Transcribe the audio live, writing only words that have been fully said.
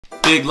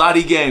Big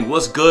LOTTI gang,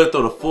 what's good?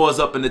 Throw the fours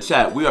up in the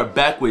chat. We are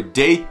back with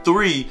day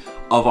 3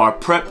 of our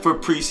prep for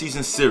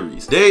preseason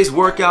series. Today's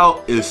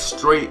workout is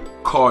straight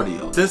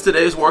cardio. Since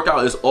today's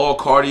workout is all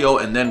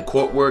cardio and then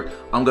court work,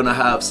 I'm gonna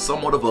have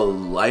somewhat of a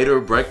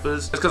lighter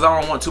breakfast. It's because I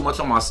don't want too much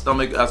on my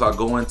stomach as I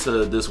go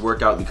into this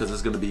workout because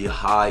it's gonna be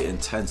high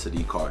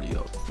intensity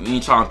cardio. We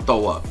ain't trying to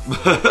throw up.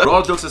 But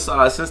all jokes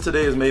aside, since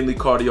today is mainly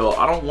cardio,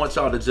 I don't want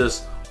y'all to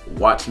just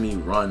watch me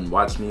run,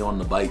 watch me on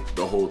the bike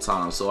the whole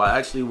time. So I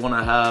actually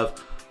wanna have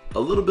a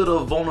little bit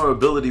of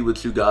vulnerability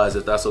with you guys,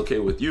 if that's okay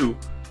with you,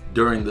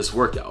 during this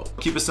workout.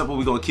 Keep it simple,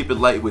 we're gonna keep it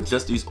light with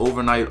just these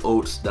overnight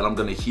oats that I'm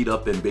gonna heat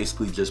up and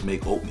basically just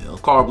make oatmeal.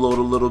 Carb load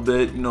a little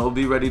bit, you know,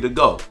 be ready to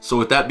go. So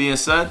with that being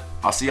said,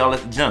 I'll see y'all at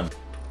the gym.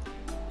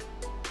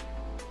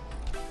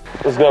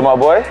 What's good, my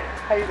boy?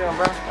 How you doing,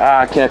 bro?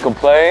 I can't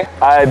complain.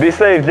 All right, be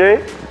safe,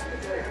 G.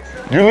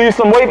 You leave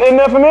some weight in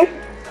there for me?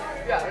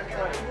 Yeah.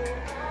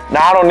 Nah,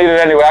 I don't need it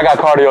anyway. I got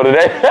cardio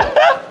today.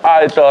 All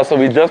right, y'all, so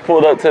we just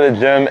pulled up to the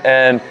gym,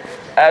 and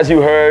as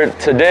you heard,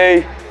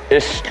 today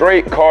is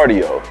straight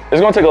cardio. It's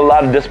gonna take a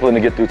lot of discipline to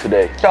get through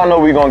today. Y'all know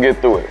we're gonna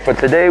get through it. For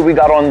today, we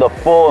got on the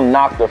full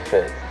Nocta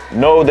fit.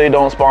 No, they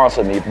don't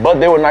sponsor me, but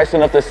they were nice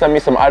enough to send me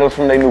some items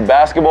from their new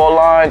basketball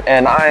line,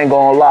 and I ain't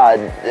gonna lie,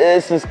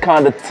 this is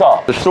kind of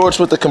tough. The shorts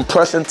with the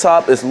compression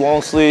top is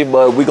long sleeve,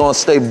 but we're gonna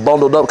stay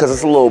bundled up because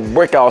it's a little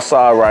brick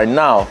outside right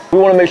now. We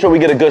wanna make sure we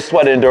get a good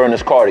sweat in during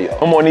this cardio.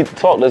 No more need to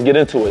talk, let's get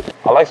into it.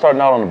 I like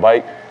starting out on the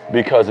bike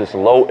because it's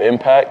low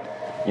impact,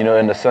 you know,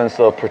 in the sense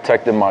of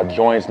protecting my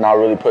joints, not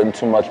really putting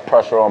too much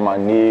pressure on my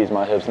knees,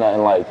 my hips,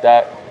 nothing like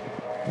that.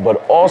 But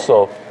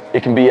also,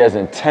 it can be as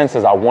intense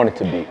as I want it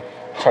to be,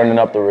 turning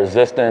up the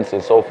resistance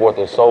and so forth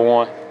and so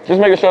on. Just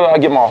making sure that I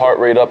get my heart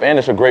rate up, and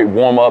it's a great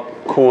warm up,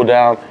 cool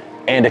down,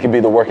 and it can be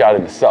the workout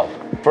in itself.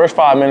 First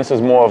 5 minutes is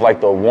more of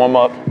like the warm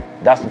up.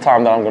 That's the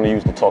time that I'm gonna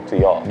use to talk to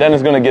y'all. Then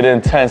it's gonna get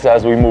intense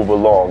as we move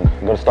along.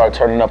 I'm gonna start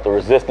turning up the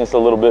resistance a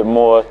little bit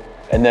more,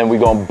 and then we're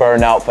gonna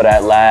burn out for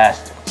that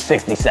last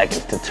 60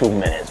 seconds to 2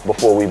 minutes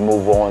before we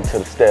move on to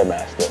the Stair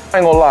Master. I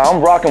ain't gonna lie,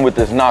 I'm rocking with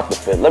this Nocta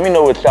fit. Let me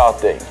know what y'all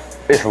think.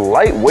 It's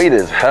lightweight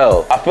as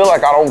hell. I feel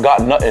like I don't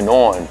got nothing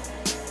on,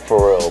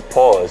 for real,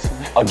 pause.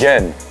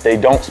 Again, they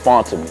don't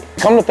sponsor me.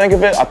 Come to think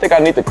of it, I think I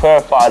need to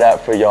clarify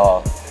that for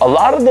y'all. A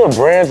lot of the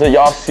brands that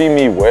y'all see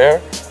me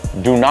wear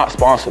do not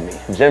sponsor me.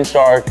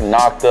 Gymshark,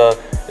 Nocta,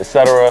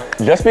 etc.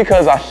 Just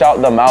because I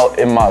shout them out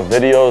in my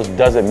videos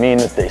doesn't mean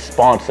that they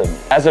sponsor me.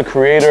 As a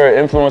creator,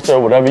 influencer,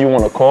 whatever you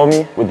want to call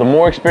me, with the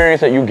more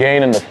experience that you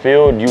gain in the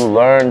field, you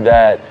learn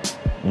that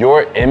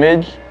your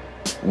image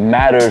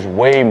matters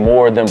way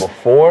more than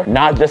before,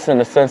 not just in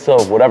the sense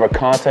of whatever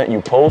content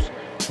you post,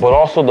 but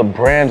also the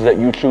brands that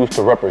you choose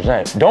to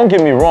represent. Don't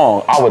get me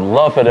wrong, I would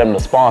love for them to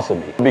sponsor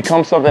me. It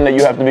becomes something that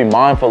you have to be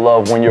mindful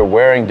of when you're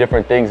wearing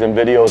different things in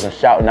videos and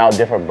shouting out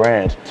different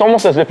brands. It's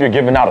almost as if you're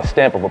giving out a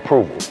stamp of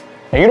approval.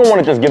 And you don't want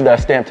to just give that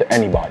stamp to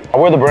anybody. I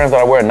wear the brands that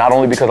I wear not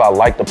only because I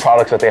like the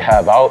products that they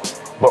have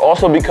out, but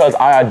also because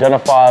I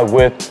identify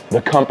with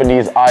the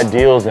company's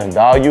ideals and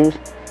values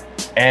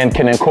and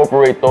can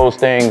incorporate those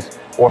things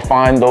or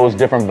find those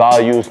different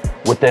values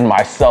within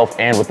myself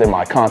and within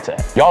my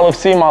content. Y'all have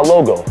seen my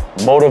logo: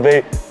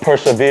 motivate,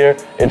 persevere,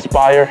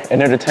 inspire,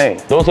 and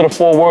entertain. Those are the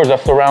 4 words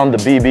that surround the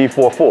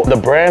BB44. The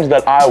brands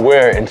that I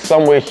wear in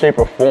some way, shape,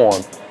 or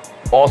form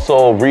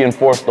also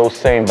reinforce those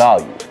same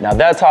values. Now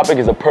that topic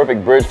is a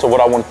perfect bridge to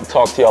what I wanted to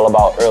talk to y'all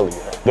about earlier.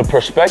 The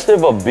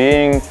perspective of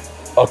being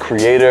a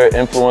creator,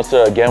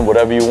 influencer, again,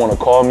 whatever you want to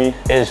call me,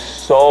 is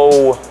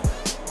so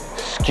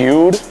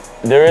skewed.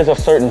 There is a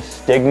certain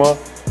stigma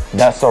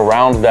that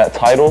surrounds that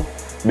title,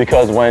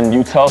 because when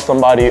you tell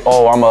somebody,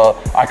 oh,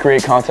 I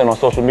create content on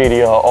social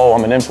media, oh,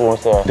 I'm an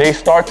influencer, they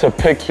start to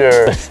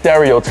picture the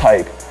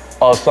stereotype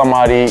of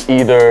somebody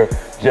either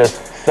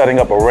just setting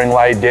up a ring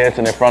light,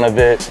 dancing in front of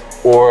it,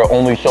 or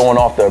only showing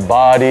off their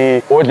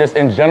body, or just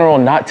in general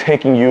not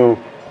taking you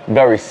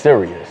very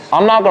serious.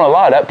 I'm not gonna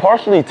lie, that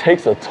partially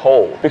takes a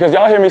toll, because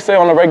y'all hear me say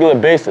on a regular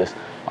basis,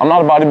 I'm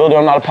not a bodybuilder,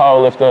 I'm not a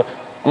power lifter,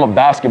 I'm a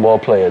basketball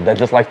player that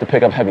just likes to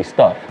pick up heavy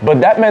stuff.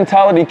 But that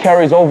mentality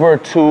carries over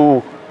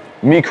to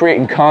me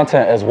creating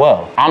content as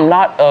well. I'm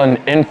not an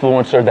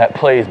influencer that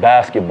plays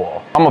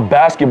basketball. I'm a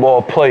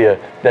basketball player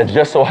that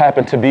just so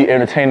happened to be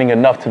entertaining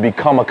enough to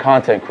become a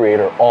content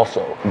creator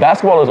also.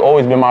 Basketball has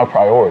always been my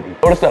priority.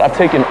 Notice that I've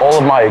taken all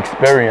of my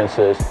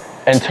experiences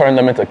and turned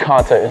them into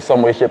content in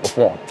some way, shape, or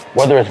form.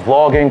 Whether it's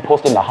vlogging,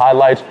 posting the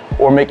highlights,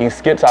 or making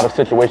skits out of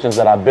situations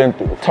that I've been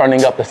through,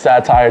 turning up the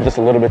satire just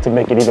a little bit to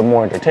make it even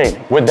more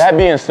entertaining. With that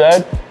being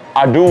said,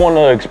 I do want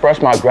to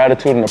express my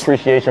gratitude and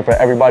appreciation for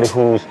everybody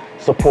who's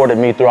supported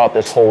me throughout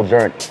this whole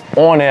journey,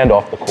 on and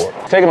off the court.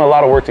 It's taken a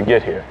lot of work to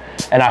get here,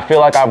 and I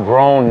feel like I've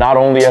grown not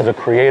only as a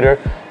creator,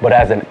 but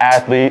as an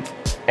athlete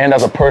and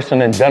as a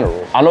person in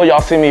general. I know y'all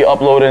see me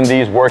uploading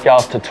these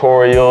workouts,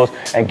 tutorials,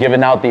 and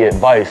giving out the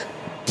advice,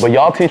 but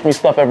y'all teach me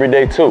stuff every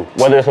day too,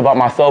 whether it's about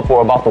myself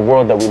or about the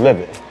world that we live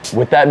in.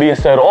 With that being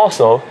said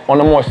also, on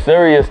a more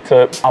serious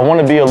tip, I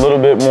want to be a little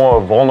bit more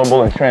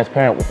vulnerable and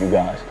transparent with you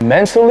guys.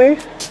 Mentally,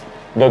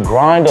 the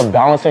grind of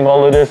balancing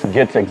all of this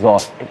gets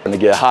exhausting. And to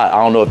get hot,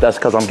 I don't know if that's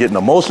because I'm getting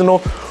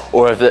emotional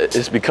or if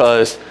it's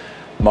because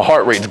my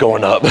heart rate's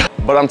going up.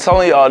 But I'm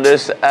telling y'all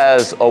this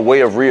as a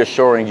way of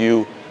reassuring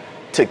you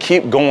to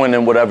keep going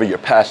in whatever you're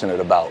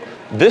passionate about.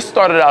 This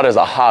started out as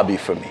a hobby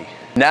for me.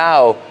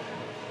 Now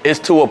it's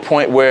to a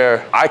point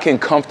where I can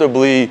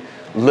comfortably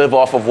live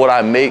off of what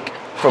I make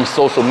from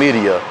social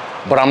media,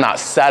 but I'm not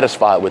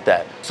satisfied with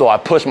that. So I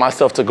push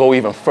myself to go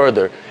even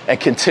further and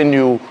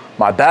continue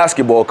my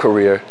basketball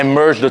career and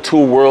merge the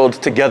two worlds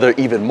together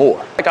even more.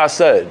 Like I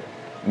said,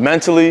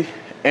 mentally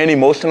and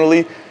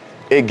emotionally,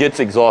 it gets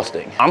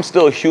exhausting. I'm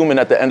still human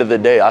at the end of the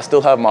day. I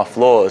still have my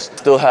flaws,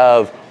 still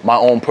have my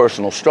own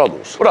personal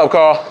struggles. What up,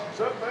 Carl?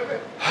 What's up,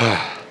 baby?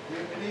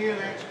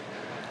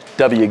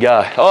 W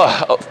guy.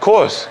 Oh, of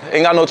course.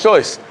 Ain't got no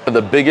choice.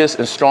 The biggest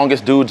and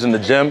strongest dudes in the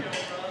gym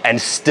and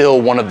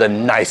still one of the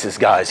nicest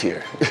guys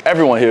here.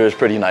 Everyone here is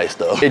pretty nice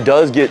though. It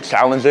does get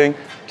challenging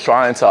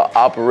trying to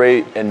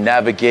operate and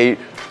navigate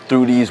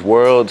through these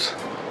worlds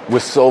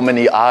with so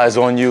many eyes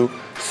on you,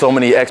 so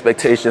many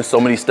expectations, so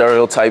many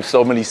stereotypes,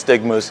 so many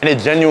stigmas. And it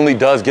genuinely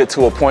does get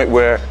to a point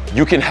where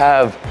you can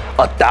have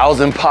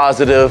 1,000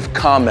 positive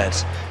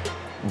comments,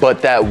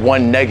 but that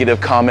one negative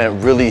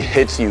comment really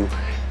hits you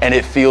and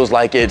it feels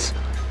like it's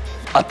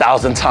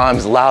 1,000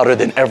 times louder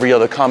than every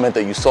other comment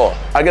that you saw.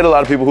 I get a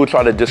lot of people who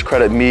try to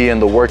discredit me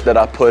and the work that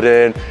I put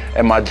in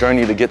and my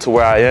journey to get to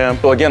where I am.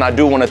 So again, I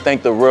do want to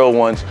thank the real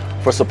ones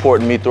for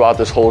supporting me throughout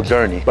this whole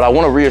journey. But I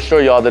want to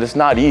reassure y'all that it's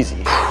not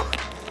easy.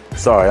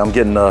 Sorry, I'm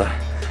getting a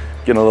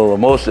little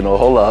emotional,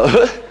 hold up.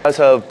 You guys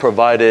have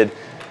provided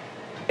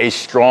a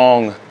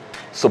strong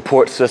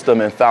support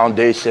system and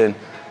foundation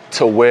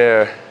to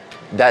where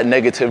that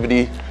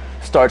negativity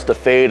starts to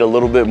fade a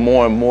little bit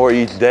more and more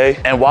each day.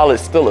 And while it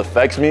still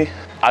affects me,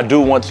 I do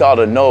want y'all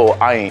to know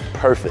I ain't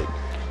perfect.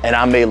 And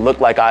I may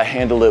look like I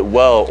handle it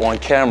well on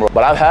camera,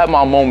 but I've had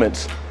my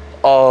moments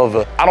of,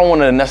 I don't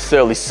want to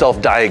necessarily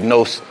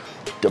self-diagnose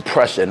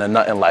depression and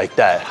nothing like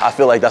that. I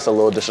feel like that's a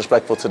little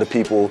disrespectful to the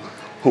people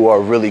who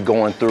are really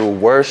going through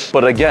worse.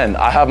 But again,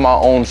 I have my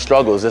own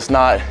struggles. It's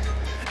not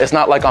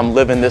like I'm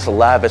living this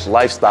lavish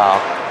lifestyle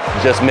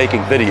just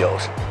making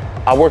videos.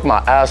 I work my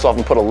ass off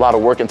and put a lot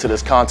of work into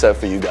this content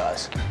for you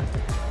guys.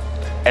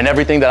 And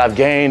everything that I've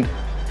gained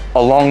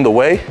along the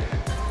way,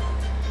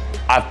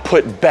 I've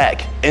put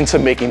back into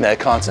making that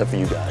content for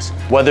you guys.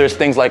 Whether it's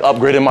things like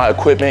upgrading my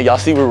equipment, y'all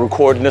see we're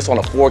recording this on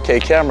a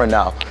 4K camera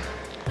now.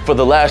 For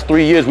the last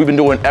 3 years, we've been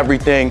doing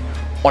everything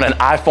on an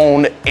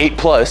iPhone 8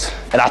 Plus,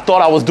 and I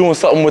thought I was doing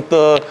something with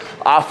the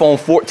iPhone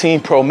 14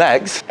 Pro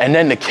Max, and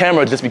then the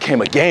camera just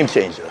became a game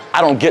changer.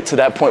 I don't get to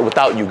that point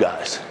without you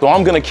guys. So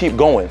I'm gonna keep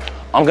going.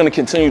 I'm gonna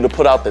continue to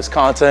put out this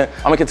content.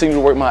 I'm gonna continue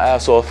to work my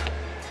ass off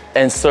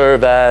and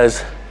serve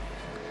as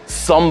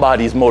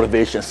somebody's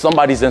motivation,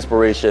 somebody's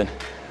inspiration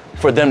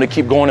for them to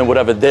keep going in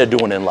whatever they're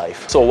doing in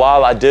life. So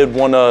while I did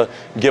wanna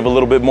give a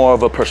little bit more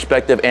of a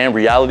perspective and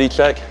reality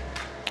check,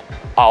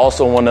 I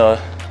also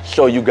wanna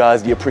show you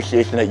guys the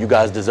appreciation that you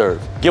guys deserve.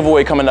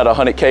 Giveaway coming at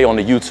 100K on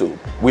the YouTube.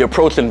 We're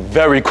approaching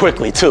very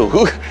quickly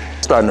too.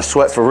 Starting to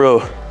sweat for real.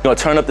 Gonna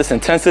turn up this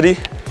intensity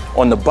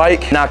on the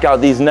bike, knock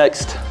out these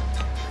next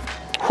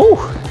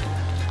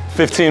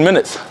 15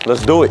 minutes.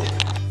 Let's do it.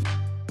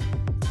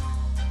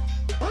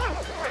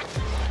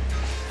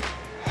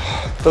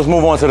 Let's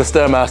move on to the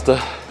Stair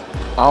Master.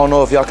 I don't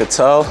know if y'all could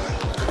tell,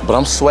 but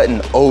I'm sweating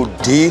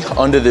OD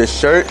under this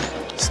shirt.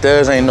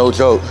 Stairs ain't no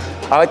joke.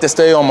 I like to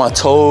stay on my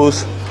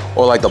toes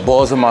or like the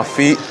balls of my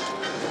feet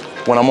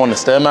when I'm on the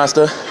Stair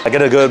Master. I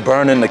get a good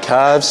burn in the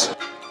calves.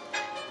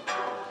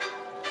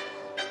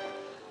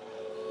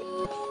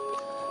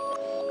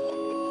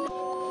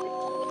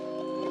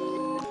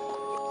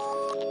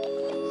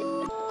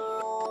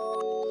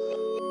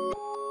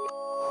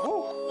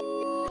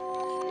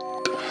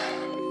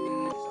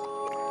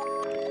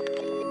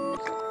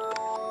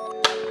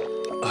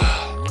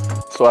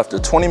 So after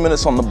 20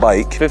 minutes on the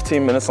bike,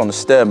 15 minutes on the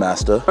Stair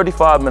Master,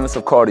 35 minutes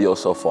of cardio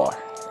so far,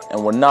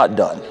 and we're not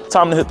done.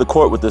 Time to hit the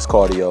court with this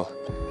cardio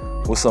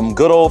with some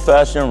good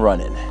old-fashioned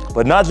running,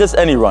 but not just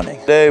any running.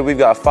 Today we've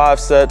got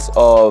 5 sets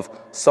of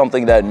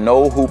something that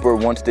no hooper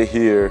wants to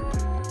hear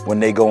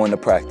when they go into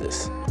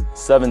practice.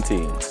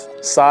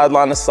 17s,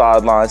 sideline to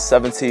sideline,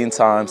 17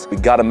 times. We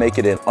gotta make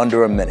it in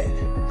under a minute.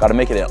 Gotta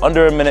make it in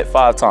under a minute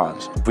 5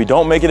 times. If we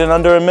don't make it in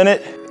under a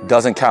minute,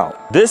 doesn't count.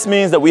 This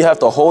means that we have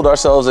to hold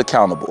ourselves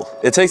accountable.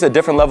 It takes a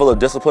different level of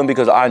discipline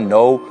because I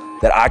know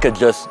that I could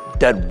just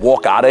dead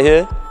walk out of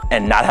here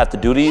and not have to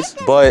do these,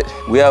 but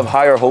we have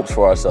higher hopes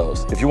for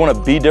ourselves. If you wanna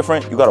be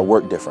different, you gotta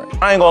work different.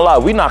 I ain't gonna lie,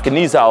 we knocking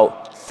these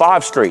out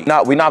 5 straight.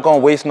 We're not gonna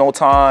waste no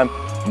time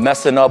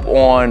messing up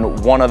on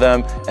one of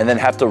them and then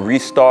have to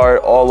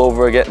restart all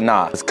over again.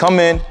 Nah, just come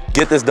in,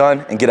 get this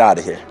done, and get out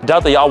of here.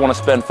 Doubt that y'all wanna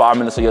spend 5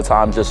 minutes of your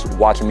time just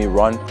watching me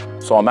run.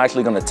 So I'm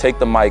actually gonna take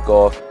the mic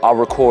off. I'll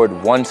record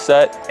 1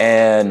 set,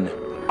 and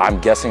I'm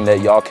guessing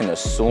that y'all can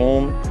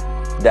assume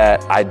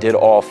that I did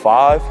all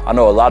 5. I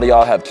know a lot of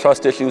y'all have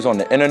trust issues on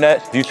the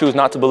internet. If you choose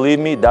not to believe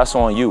me, that's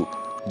on you.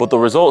 But the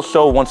results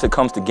show once it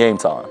comes to game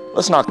time.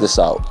 Let's knock this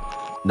out.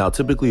 Now,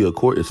 typically a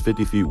court is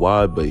 50 feet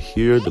wide, but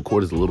here the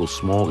court is a little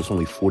small. It's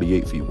only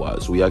 48 feet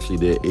wide. So we actually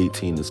did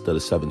 18 instead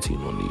of 17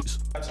 on these.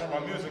 I turn my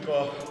music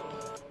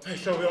off. Make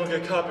sure we don't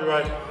get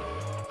copyright.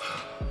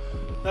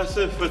 That's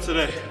it for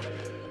today.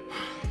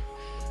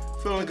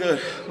 Feeling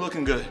good,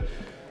 looking good.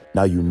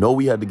 Now, you know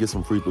we had to get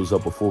some free throws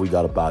up before we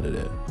got up out of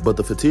there. But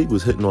the fatigue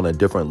was hitting on a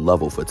different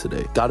level for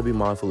today. Gotta be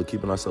mindful of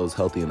keeping ourselves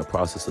healthy in the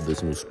process of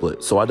this new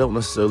split. So I don't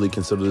necessarily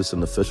consider this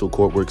an official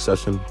court work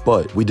session,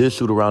 but we did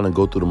shoot around and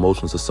go through the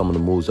motions of some of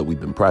the moves that we've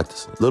been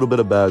practicing. A little bit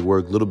of bag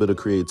work, a little bit of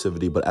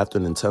creativity, but after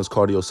an intense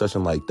cardio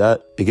session like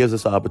that, it gives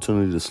us the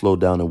opportunity to slow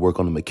down and work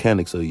on the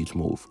mechanics of each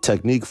move.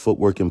 Technique,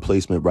 footwork, and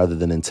placement rather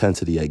than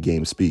intensity at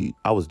game speed.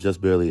 I was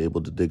just barely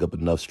able to dig up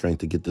enough strength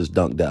to get this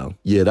dunk down.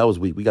 Yeah, that was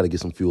weak. We gotta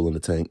get some fuel in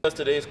the tank.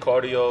 Today's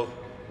cardio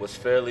was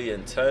fairly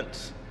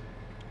intense.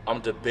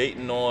 I'm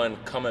debating on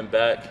coming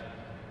back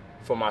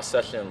for my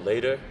session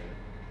later.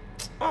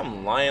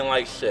 I'm lying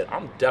like shit.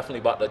 I'm definitely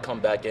about to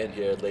come back in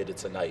here later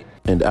tonight.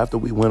 And after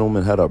we went home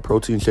and had our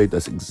protein shake,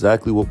 that's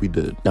exactly what we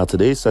did. Now,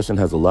 today's session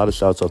has a lot of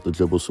shots off the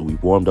dribble, so we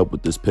warmed up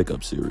with this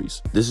pickup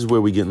series. This is where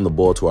we get in the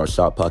ball to our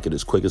shot pocket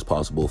as quick as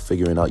possible,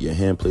 figuring out your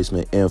hand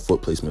placement and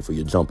foot placement for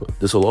your jumper.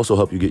 This will also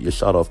help you get your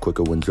shot off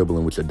quicker when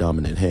dribbling with your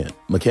dominant hand.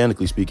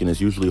 Mechanically speaking,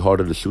 it's usually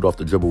harder to shoot off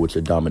the dribble with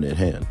your dominant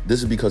hand.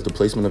 This is because the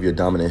placement of your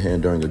dominant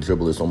hand during a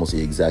dribble is almost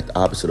the exact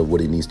opposite of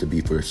what it needs to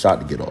be for a shot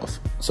to get off.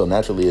 So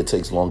naturally, it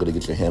takes longer to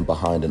get your hand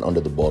behind and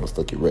under the ball to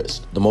flick your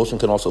wrist. The motion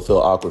can also feel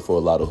awkward for a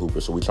lot of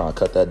hoopers, so we try and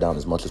cut that down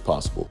as much as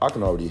possible. I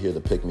can already hear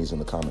the pick-me's in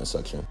the comment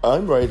section.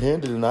 I'm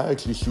right-handed and I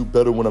actually shoot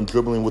better when I'm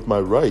dribbling with my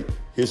right.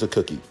 Here's a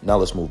cookie. Now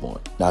let's move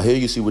on. Now here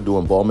you see we're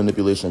doing ball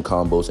manipulation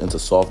combos into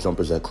soft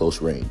jumpers at close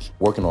range.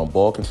 Working on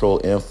ball control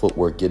and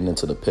footwork, getting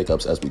into the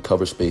pickups as we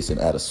cover space and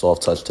add a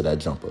soft touch to that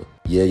jumper.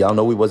 Yeah, y'all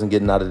know we wasn't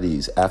getting out of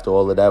these. After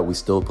all of that, we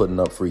still putting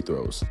up free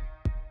throws.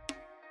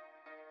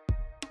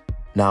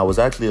 Now, I was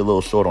actually a little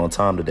short on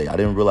time today. I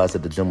didn't realize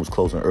that the gym was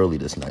closing early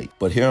this night.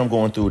 But here I'm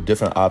going through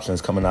different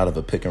options coming out of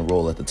a pick and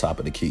roll at the top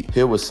of the key.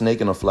 Here we're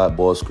snaking a flat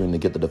ball screen to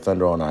get the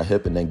defender on our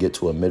hip and then get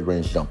to a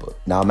mid-range jumper.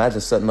 Now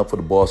imagine setting up for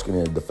the ball screen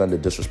and the defender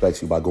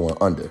disrespects you by going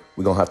under.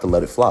 We're gonna have to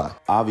let it fly.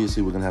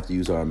 Obviously, we're gonna have to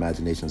use our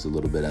imaginations a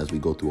little bit as we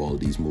go through all of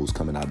these moves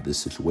coming out of this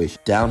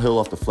situation. Downhill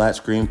off the flat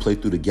screen, play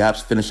through the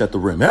gaps, finish at the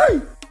rim.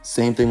 Hey!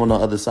 Same thing on the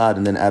other side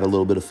and then add a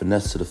little bit of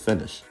finesse to the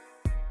finish.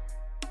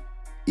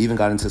 Even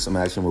got into some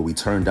action where we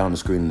turned down the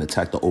screen and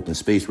attacked the open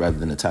space rather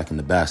than attacking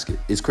the basket.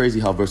 It's crazy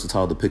how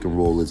versatile the pick and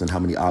roll is and how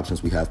many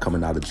options we have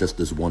coming out of just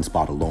this one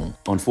spot alone.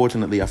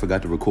 Unfortunately, I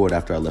forgot to record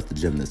after I left the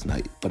gym this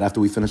night. But after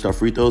we finished our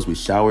free throws, we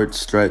showered,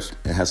 stretched,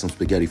 and had some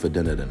spaghetti for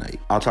dinner tonight.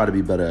 I'll try to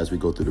be better as we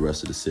go through the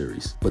rest of the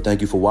series. But thank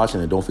you for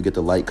watching and don't forget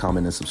to like,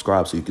 comment, and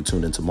subscribe so you can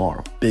tune in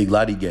tomorrow. Big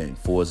Lottie gang,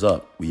 4's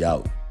up. We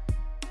out.